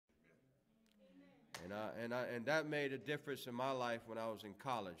And that made a difference in my life when I was in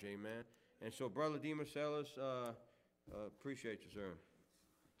college, amen. And so, Brother DeMasellis, appreciate you, sir.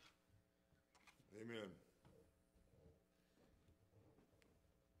 Amen.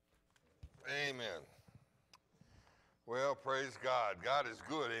 Amen. Well, praise God. God is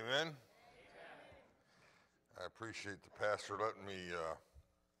good, amen. Amen. I appreciate the pastor letting me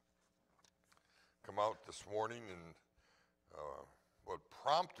come out this morning, and what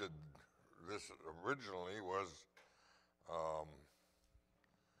prompted this originally was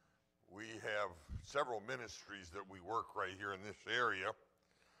we have several ministries that we work right here in this area,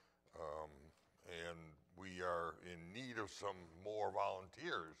 and we are in need of some more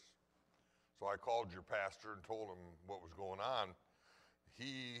volunteers. So I called your pastor and told him what was going on.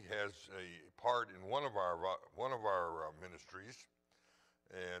 He has a part in one of our ministries,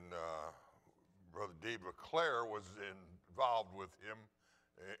 and Brother Dave LeClaire was involved with him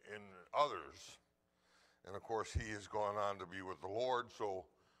in others. And of course, he has gone on to be with the Lord, so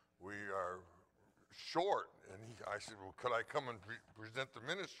we are short. And I said, well, could I come and present the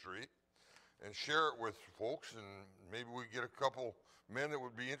ministry and share it with folks, and maybe we get a couple men that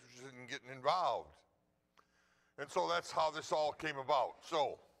would be interested in getting involved. And so that's how this all came about.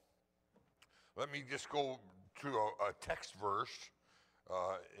 So let me just go to a text verse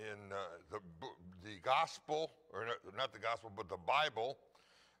in the gospel, or not the gospel, but the Bible,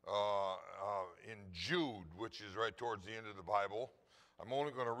 in Jude, which is right towards the end of the Bible. I'm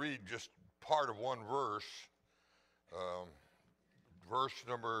only going to read just part of one verse, verse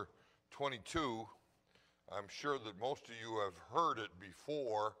number 22. I'm sure that most of you have heard it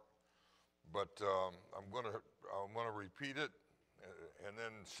before, but I'm going to repeat it and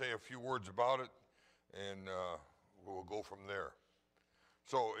then say a few words about it, and we'll go from there.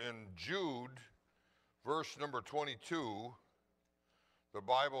 So in Jude, verse number 22, the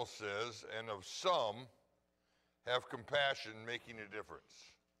Bible says, "And of some have compassion, making a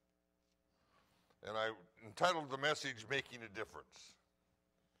difference." And I entitled the message, "Making a Difference."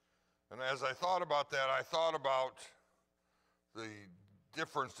 And as I thought about that, I thought about the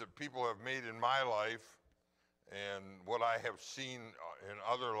difference that people have made in my life and what I have seen in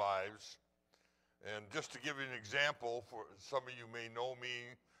other lives. And just to give you an example, for some of you may know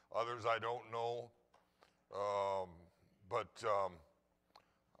me, others I don't know, but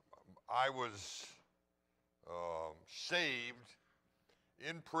I was saved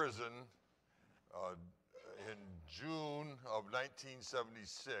in prison in June of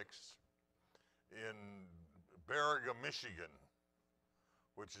 1976 in Baraga, Michigan,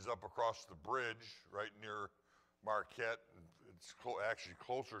 which is up across the bridge right near Marquette. It's actually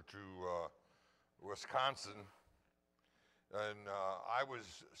closer to Wisconsin. And I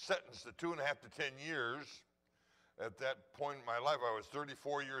was sentenced to 2.5 to 10 years. At that point in my life, I was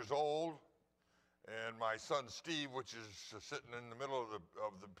 34 years old, and my son Steve, which is sitting in the middle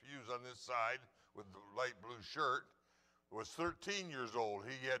of the pews on this side with the light blue shirt, was 13 years old.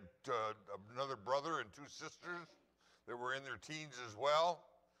 He had another brother and 2 sisters that were in their teens as well.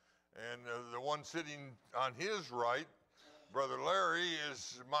 And the one sitting on his right, Brother Larry,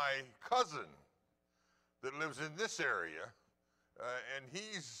 is my cousin that lives in this area. And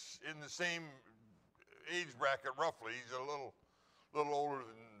he's in the same age bracket, roughly. He's a little older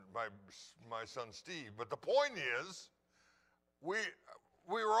than my son Steve. But the point is, we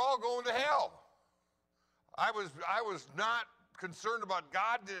were all going to hell. I was not concerned about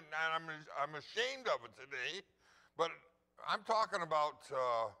God, and I'm ashamed of it today. But I'm talking about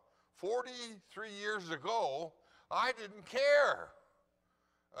 43 years ago. I didn't care.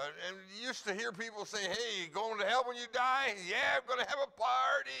 And you used to hear people say, "Hey, going to hell when you die? Yeah, I'm going to have a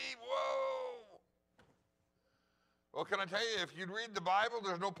party. Whoa." Well, can I tell you, if you read the Bible,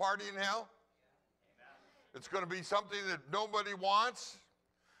 there's no party in hell. It's going to be something that nobody wants.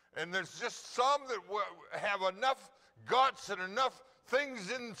 And there's just some that have enough guts and enough things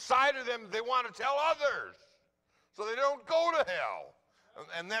inside of them they want to tell others, so they don't go to hell.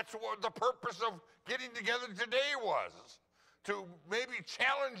 And that's what the purpose of getting together today was, to maybe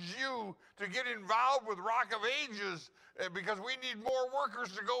challenge you to get involved with Rock of Ages, because we need more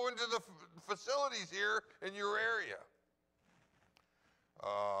workers to go into the facilities here in your area.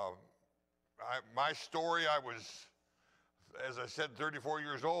 My story, I was, as I said, 34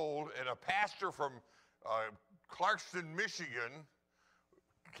 years old, and a pastor from Clarkston, Michigan,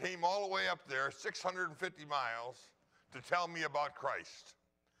 came all the way up there, 650 miles, to tell me about Christ.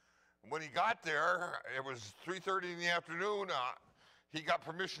 When he got there, it was 3:30 in the afternoon. He got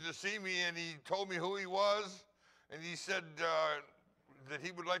permission to see me, and he told me who he was, and he said that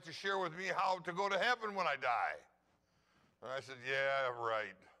he would like to share with me how to go to heaven when I die. And I said, "Yeah,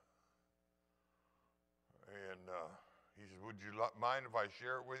 right." would you mind if I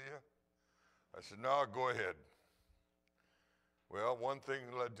share it with you? I said, no, go ahead. Well, one thing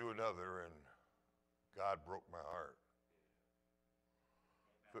led to another, and God broke my heart.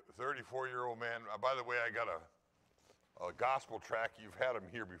 34-year-old man. By the way, I got a gospel track. You've had them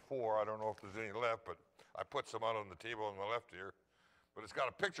here before. I don't know if there's any left, but I put some out on the table on the left here. But it's got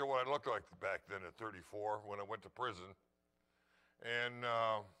a picture of what I looked like back then at 34 when I went to prison. And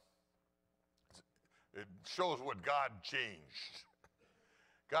it shows what God changed.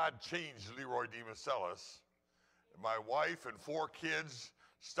 God changed Leroy DeMasellis. My wife and 4 kids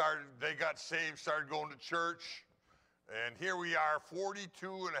they got saved, started going to church. And here we are 42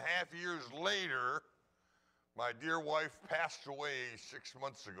 and a half years later. My dear wife passed away 6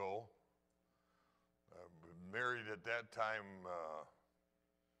 months ago. Married at that time,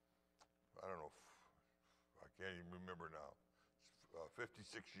 I don't know, I can't even remember now.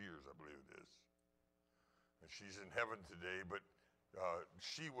 56 years, I believe it is. And she's in heaven today, but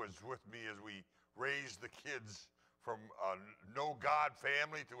she was with me as we raised the kids from a no God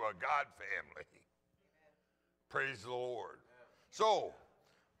family to a God family. Amen. Praise the Lord. Amen. So,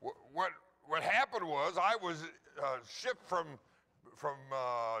 what happened was I was shipped from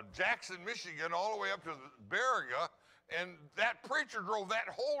Jackson, Michigan, all the way up to Bariga, and that preacher drove that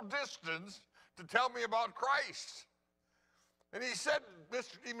whole distance to tell me about Christ. And he said,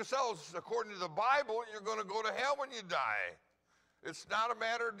 Mr. DeMasellis, according to the Bible, you're going to go to hell when you die. It's not a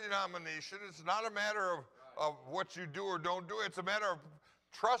matter of denomination. It's not a matter of what you do or don't do. It's a matter of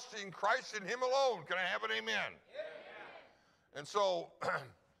trusting Christ and Him alone. Can I have an amen? Yeah. And so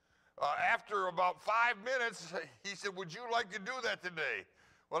after about 5 minutes, he said, would you like to do that today?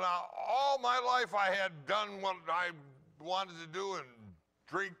 Well, now, all my life I had done what I wanted to do and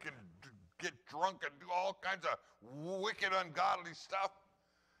drink and get drunk and do all kinds of wicked, ungodly stuff.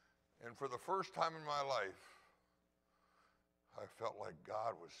 And for the first time in my life, I felt like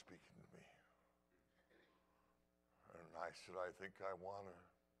God was speaking to me. And I said, I think I want to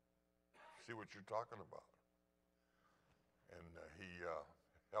see what you're talking about. And he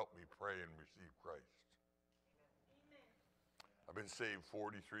helped me pray and receive Christ. Amen. I've been saved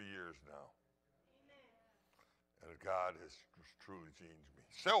 43 years now. Amen. And God has truly changed me.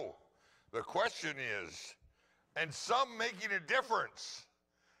 So, the question is, and some making a difference.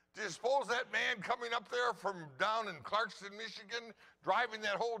 Do you suppose that man coming up there from down in Clarkston, Michigan, driving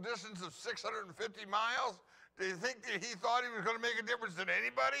that whole distance of 650 miles, do you think that he thought he was going to make a difference in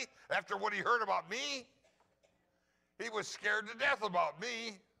anybody after what he heard about me? He was scared to death about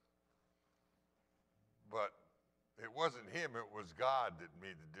me. But it wasn't him, it was God that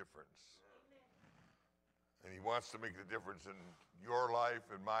made the difference. And he wants to make the difference in your life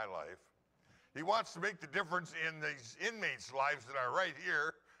and my life. He wants to make the difference in these inmates' lives that are right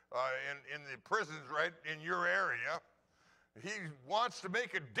here, in the prisons right in your area. He wants to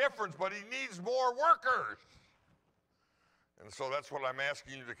make a difference, but he needs more workers. And so that's what I'm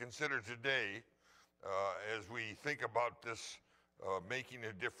asking you to consider today as we think about this making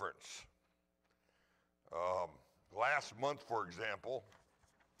a difference. Last month, for example,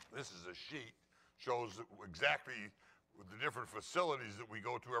 this is a sheet, shows exactly the different facilities that we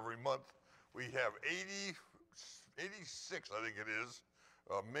go to every month. We have 86, I think it is,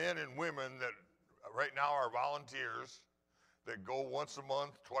 men and women that right now are volunteers that go once a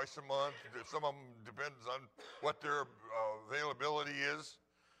month, twice a month. Some of them depends on what their availability is.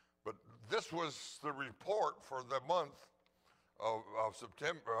 But this was the report for the month of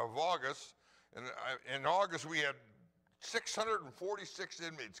August. And in August, we had 646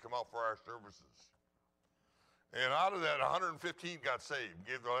 inmates come out for our services. And out of that, 115 got saved,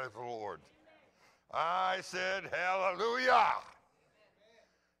 gave their life to the Lord. I said, hallelujah.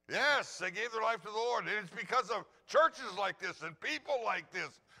 Yes, they gave their life to the Lord. And it's because of churches like this and people like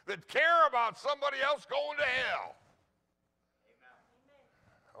this that care about somebody else going to hell.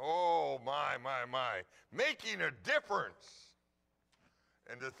 Amen. Oh, my. Making a difference.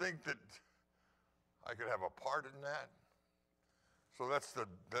 And to think that I could have a part in that. So that's the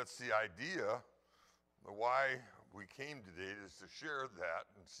idea. The why we came today is to share that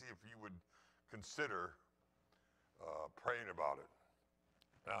and see if you would consider praying about it.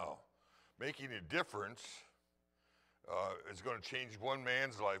 Now, making a difference is going to change one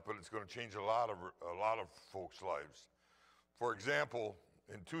man's life, but it's going to change a lot of folks' lives. For example,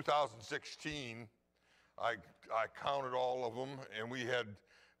 in 2016, I counted all of them, and we had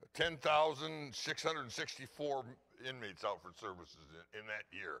 10,664 inmates out for services in that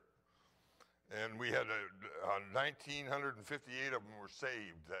year. And we had 1,958 of them were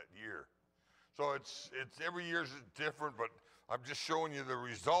saved that year. So it's every year is different, but I'm just showing you the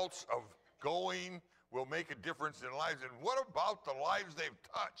results of going will make a difference in lives. And what about the lives they've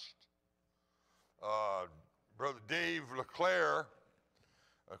touched? Brother Dave LeClaire,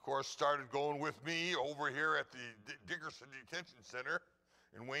 of course, started going with me over here at the Dickerson Detention Center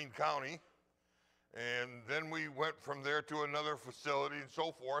in Wayne County. And then we went from there to another facility and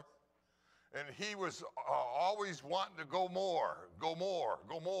so forth. And he was always wanting to go more, go more,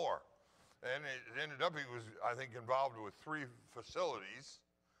 go more. And it ended up he was, I think, involved with 3 facilities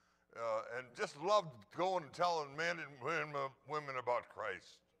and just loved going and telling men and women about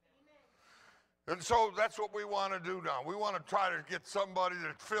Christ. Amen. And so that's what we want to do now. We want to try to get somebody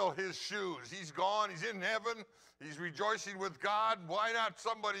to fill his shoes. He's gone. He's in heaven. He's rejoicing with God. Why not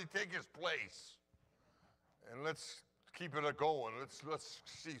somebody take his place? And let's keep it going. Let's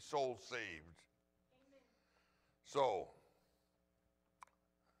see souls saved. Amen. So,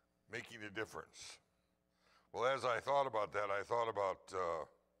 making a difference. Well, as I thought about that, I thought about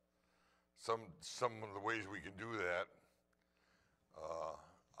some of the ways we can do that.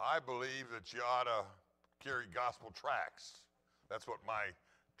 I believe that you ought to carry gospel tracts. That's what my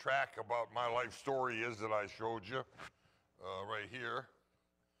tract about my life story is that I showed you right here.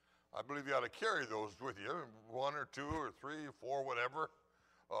 I believe you ought to carry those with you, 1 or 2 or 3 or 4, whatever.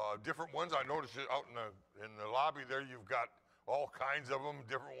 Different ones. I noticed it out in the lobby there. You've got all kinds of them,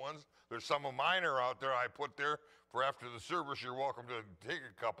 different ones. There's some of mine are out there I put there for after the service. You're welcome to take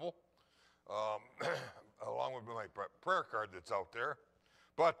a couple, along with my prayer card that's out there.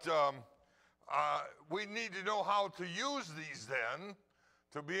 But we need to know how to use these then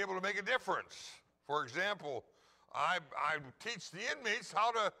to be able to make a difference. For example, I teach the inmates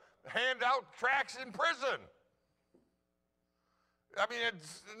how to hand out tracts in prison. I mean,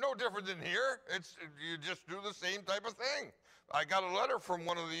 it's no different than here. You just do the same type of thing. I got a letter from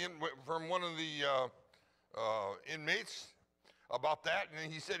one of the inmates about that,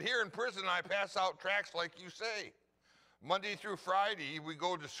 and he said, here in prison I pass out tracts like you say. Monday through Friday we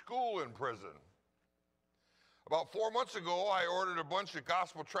go to school in prison. About 4 months ago I ordered a bunch of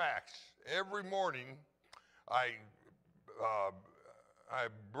gospel tracts. Every morning I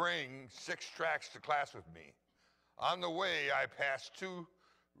bring 6 tracts to class with me. On the way I pass 2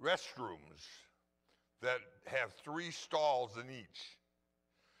 restrooms that have 3 stalls in each.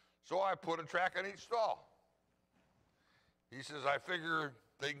 So I put a tract on each stall. He says, I figure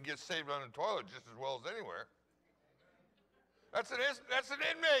they can get saved on the toilet just as well as anywhere. That's an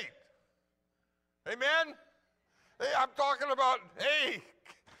inmate. Amen? Hey, I'm talking about, hey,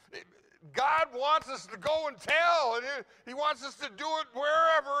 God wants us to go and tell, and he wants us to do it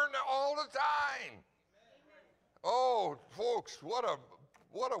wherever and all the time. Oh, folks, what a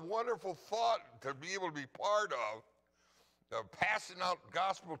wonderful thought to be able to be part of passing out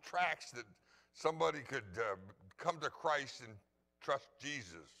gospel tracts that somebody could come to Christ and trust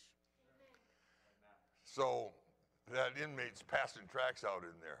Jesus. So that inmate's passing tracts out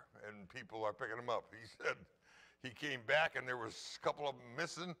in there, and people are picking them up. He said he came back, and there was a couple of them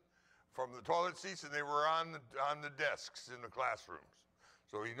missing from the toilet seats, and they were on the desks in the classrooms.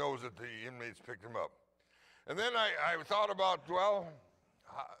 So he knows that the inmates picked them up. And then I thought about, well,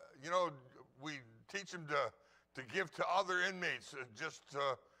 you know, we teach them to give to other inmates, just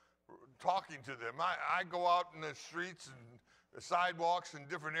talking to them. I go out in the streets and the sidewalks in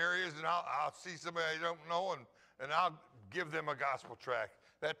different areas, and I'll see somebody I don't know, and I'll give them a gospel tract,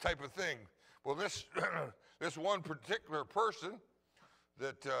 that type of thing. Well, this this one particular person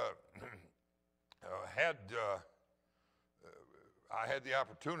that I had the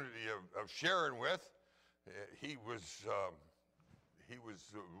opportunity of sharing with, he was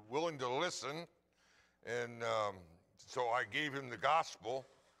willing to listen, and so I gave him the gospel,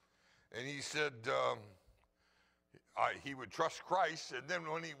 and he said he would trust Christ. And then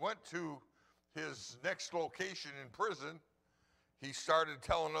when he went to his next location in prison, he started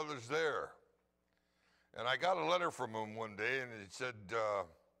telling others there. And I got a letter from him one day, and it said,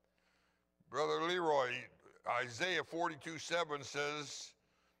 Brother Leroy, Isaiah 42:7 says,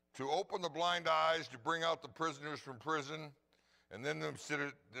 to open the blind eyes, to bring out the prisoners from prison, and then them sit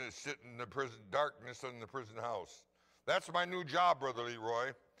in the prison darkness in the prison house. That's my new job, Brother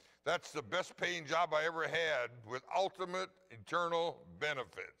Leroy. That's the best paying job I ever had, with ultimate eternal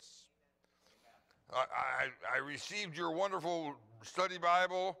benefits. I received your wonderful study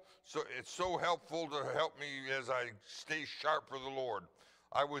Bible, so it's so helpful to help me as I stay sharp for the Lord.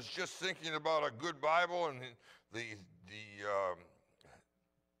 I was just thinking about a good Bible, and the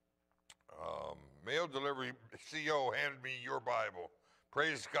mail delivery CO handed me your Bible.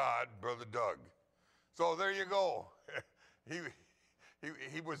 Praise God, Brother Doug. So there you go.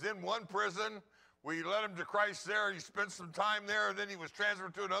 He was in one prison We led him to Christ there. He spent some time there, and then he was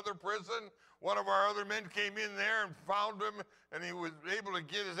transferred to another prison. One of our other men came in there and found him, and he was able to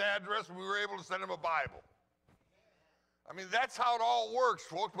get his address, and we were able to send him a Bible. I mean, that's how it all works,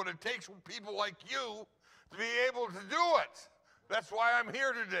 folks, but it takes people like you to be able to do it. That's why I'm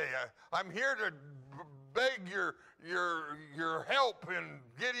here today. I'm here to beg your help in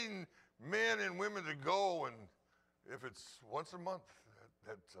getting men and women to go, and if it's once a month,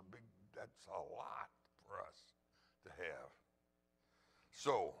 that's a lot for us to have.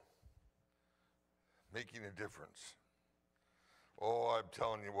 So, making a difference. Oh, I'm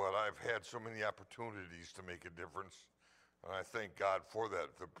telling you what, I've had so many opportunities to make a difference, and I thank God for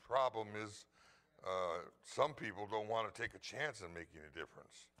that. The problem is some people don't want to take a chance in making a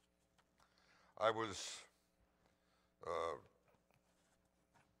difference. I was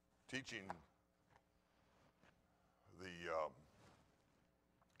teaching the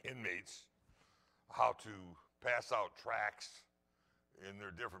inmates how to pass out tracts in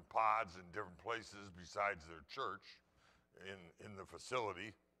their different pods in different places besides their church in the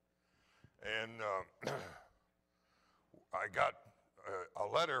facility. And I got a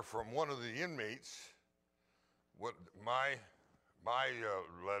letter from one of the inmates, my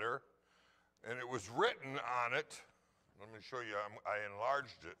letter, and it was written on it. Let me show you. I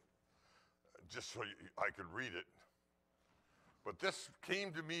enlarged it just so I could read it. But this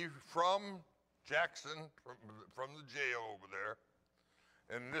came to me from Jackson, from the jail over there,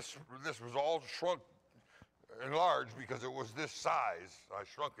 and this was all enlarged because it was this size. I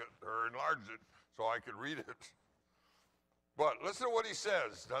shrunk it or enlarged it so I could read it. But listen to what he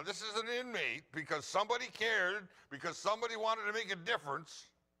says. Now, this is an inmate because somebody cared, because somebody wanted to make a difference.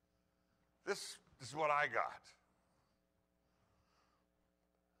 This is what I got.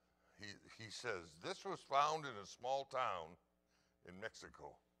 He says, this was found in a small town in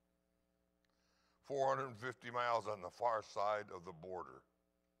Mexico, 450 miles on the far side of the border,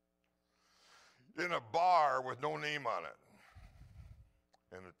 in a bar with no name on it,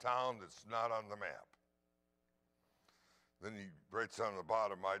 in a town that's not on the map. Then he writes on the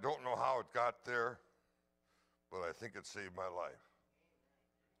bottom, I don't know how it got there, but I think it saved my life.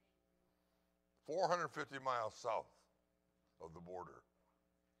 450 miles south of the border.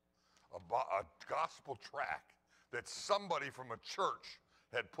 A gospel tract that somebody from a church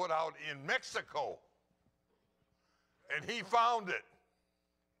had put out in Mexico. And he found it.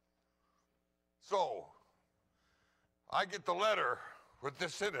 So, I get the letter with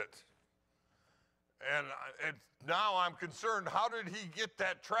this in it. And now I'm concerned, how did he get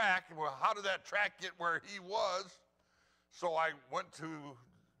that tract? Well, how did that tract get where he was? So I went to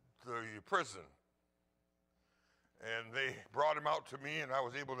the prison. And they brought him out to me, and I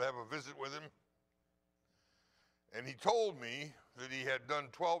was able to have a visit with him. And he told me that he had done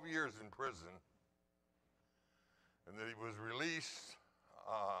 12 years in prison, and that he was released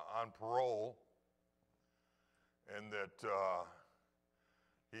on parole, and that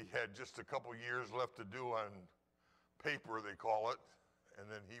he had just a couple years left to do on paper, they call it, and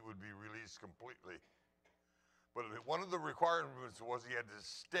then he would be released completely. But one of the requirements was he had to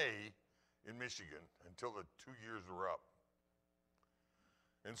stay in Michigan until the 2 years were up.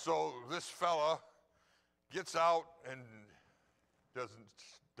 And so this fella gets out and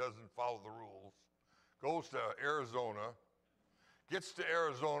doesn't follow the rules, goes to Arizona, gets to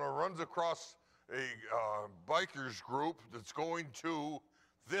Arizona, runs across a bikers group that's going to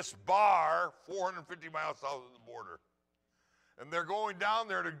this bar 450 miles south of the border. And they're going down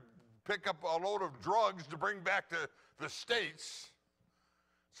there to pick up a load of drugs to bring back to the States.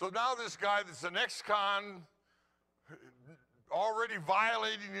 So now this guy that's an ex-con, already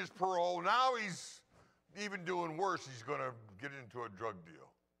violating his parole, now he's even doing worse. He's going to get into a drug deal.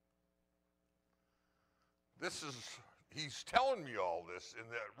 He's telling me all this in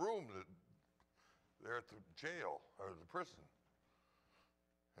that room there at the jail, or the prison.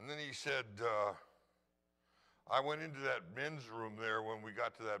 And then he said, I went into that men's room there when we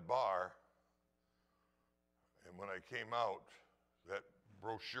got to that bar, and when I came out, that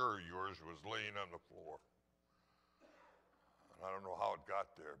brochure of yours was laying on the floor. And I don't know how it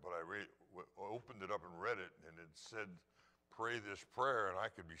got there, but I opened it up and read it, and it said, pray this prayer and I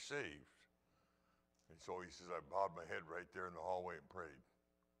could be saved. And so he says, I bowed my head right there in the hallway and prayed.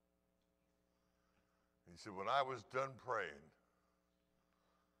 And he said, when I was done praying,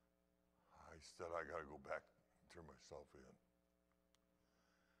 I said, I got to go back and turn myself in.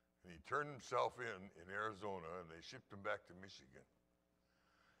 And he turned himself in Arizona, and they shipped him back to Michigan.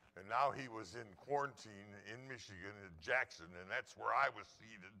 And now he was in quarantine in Michigan, in Jackson, and that's where I was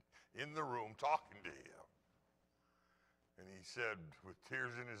seated in the room talking to him. And he said, with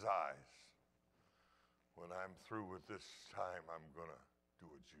tears in his eyes, when I'm through with this time, I'm going to do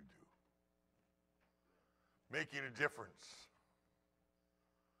what you do. Making a difference.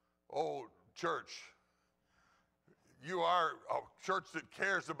 Oh, church, you are a church that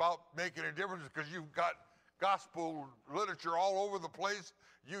cares about making a difference because you've got gospel literature all over the place.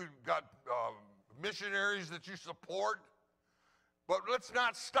 You've got missionaries that you support. But let's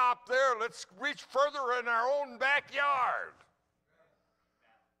not stop there. Let's reach further in our own backyard.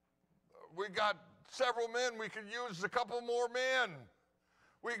 We got several men. We could use a couple more men.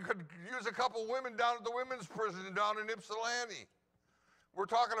 We could use a couple women down at the women's prison down in Ypsilanti. We're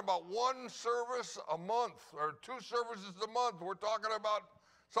talking about one service a month or two services a month. We're talking about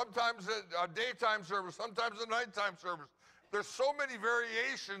sometimes a daytime service, sometimes a nighttime service. There's so many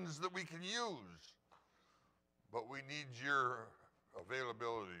variations that we can use. But we need your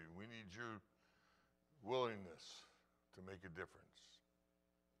availability. We need your willingness to make a difference.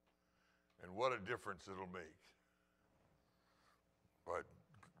 And what a difference it'll make. But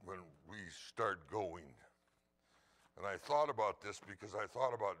when we start going, and I thought about this because I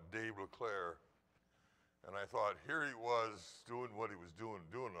thought about Dave LeClaire, and I thought, here he was doing what he was doing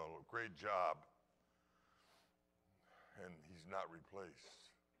a great job, and he's not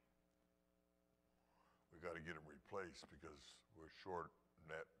replaced. We got to get him replaced because we're short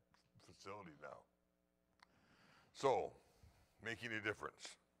in that facility now. So, making a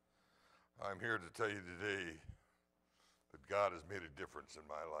difference. I'm here to tell you today that God has made a difference in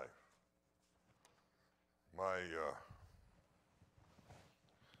my life. My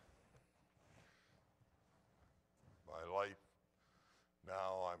life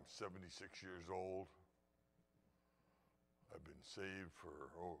now, I'm 76 years old. I've been saved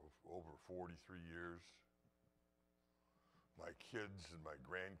for over 43 years. My kids and my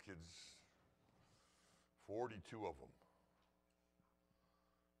grandkids, 42 of them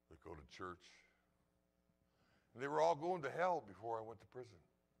that go to church. And they were all going to hell before I went to prison.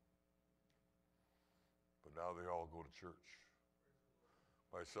 But now they all go to church.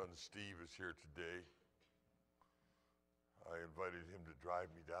 My son Steve is here today. I invited him to drive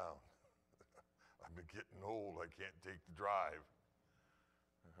me down. I've been getting old, I can't take the drive.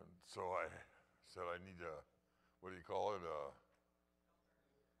 And so I said I need a, what do you call it?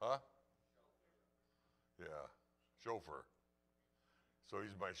 Yeah, chauffeur. So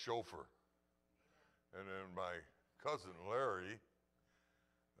he's my chauffeur. And then my cousin Larry,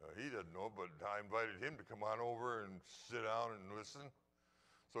 he didn't know, but I invited him to come on over and sit down and listen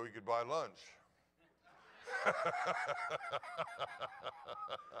so he could buy lunch.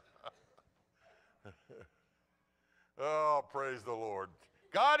 Oh, praise the Lord.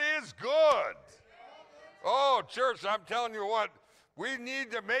 God is good. Oh, church, I'm telling you what, we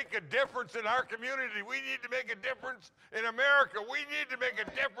need to make a difference in our community. We need to make a difference in America. We need to make a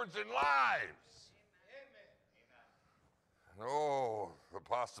difference in lives. Amen. Oh, the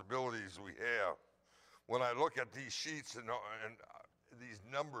possibilities we have. When I look at these sheets and these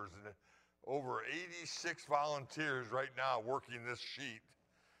numbers, and over 86 volunteers right now working this sheet,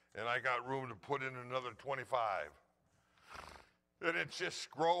 and I got room to put in another 25. And it's just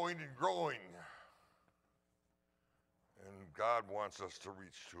growing and growing. And God wants us to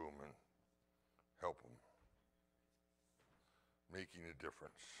reach to them and help them. Making a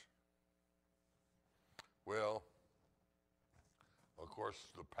difference. Well, of course,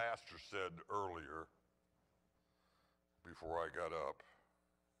 the pastor said earlier, before I got up,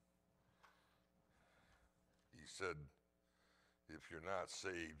 he said, if you're not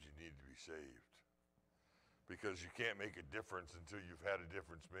saved, you need to be saved. Because you can't make a difference until you've had a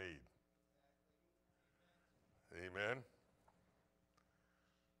difference made. Amen?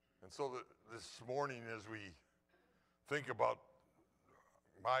 And so this morning, as we think about,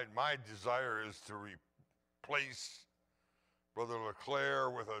 my desire is to replace Brother LeClaire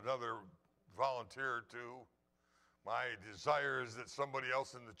with another volunteer or two. My desire is that somebody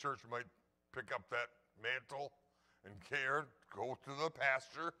else in the church might pick up that mantle and care, go to the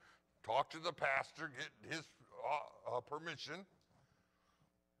pastor, talk to the pastor, get his permission,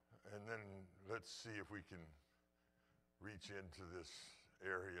 and then let's see if we can reach into this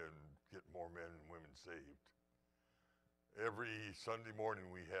area and get more men and women saved. Every Sunday morning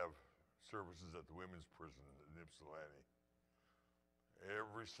we have services at the women's prison in Ypsilanti.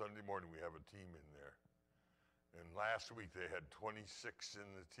 Every Sunday morning we have a team in there. And last week they had 26 in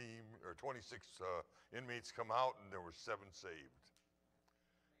the team, or 26 inmates come out, and there were 7 saved.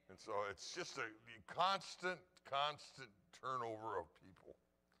 And so it's just a constant turnover of people.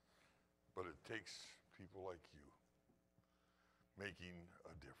 But it takes people like you making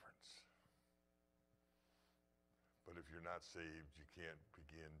a difference. But if you're not saved, you can't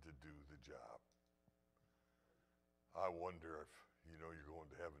begin to do the job. I wonder if you know you're going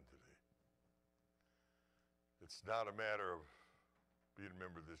to heaven today. It's not a matter of being a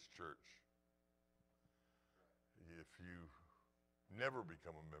member of this church. If you never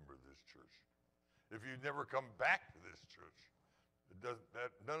become a member of this church, if you never come back to this church,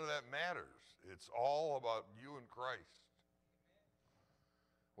 none of that matters. It's all about you and Christ.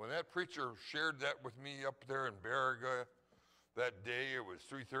 When that preacher shared that with me up there in Baraga that day, it was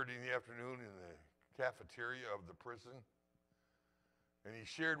 3:30 in the afternoon in the cafeteria of the prison. And he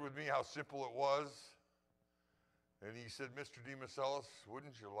shared with me how simple it was. And he said, Mr. DeMasellis,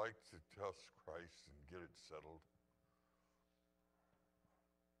 wouldn't you like to trust Christ and get it settled?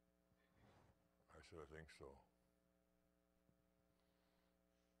 I said, I think so.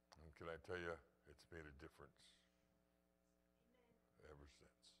 And can I tell you, it's made a difference ever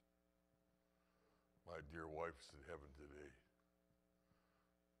since. My dear wife's in heaven today.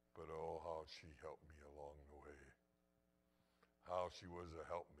 But oh, how she helped me along the way. How she was a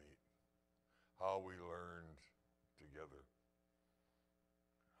helpmeet. How we learned together.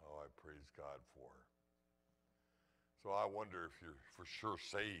 How I praise God for her. So I wonder if you're for sure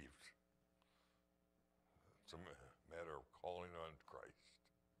saved. It's a matter of calling on Christ.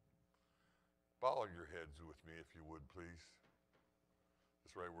 Bow your heads with me if you would, please.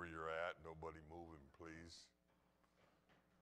 Just right where you're at. Nobody moving, please.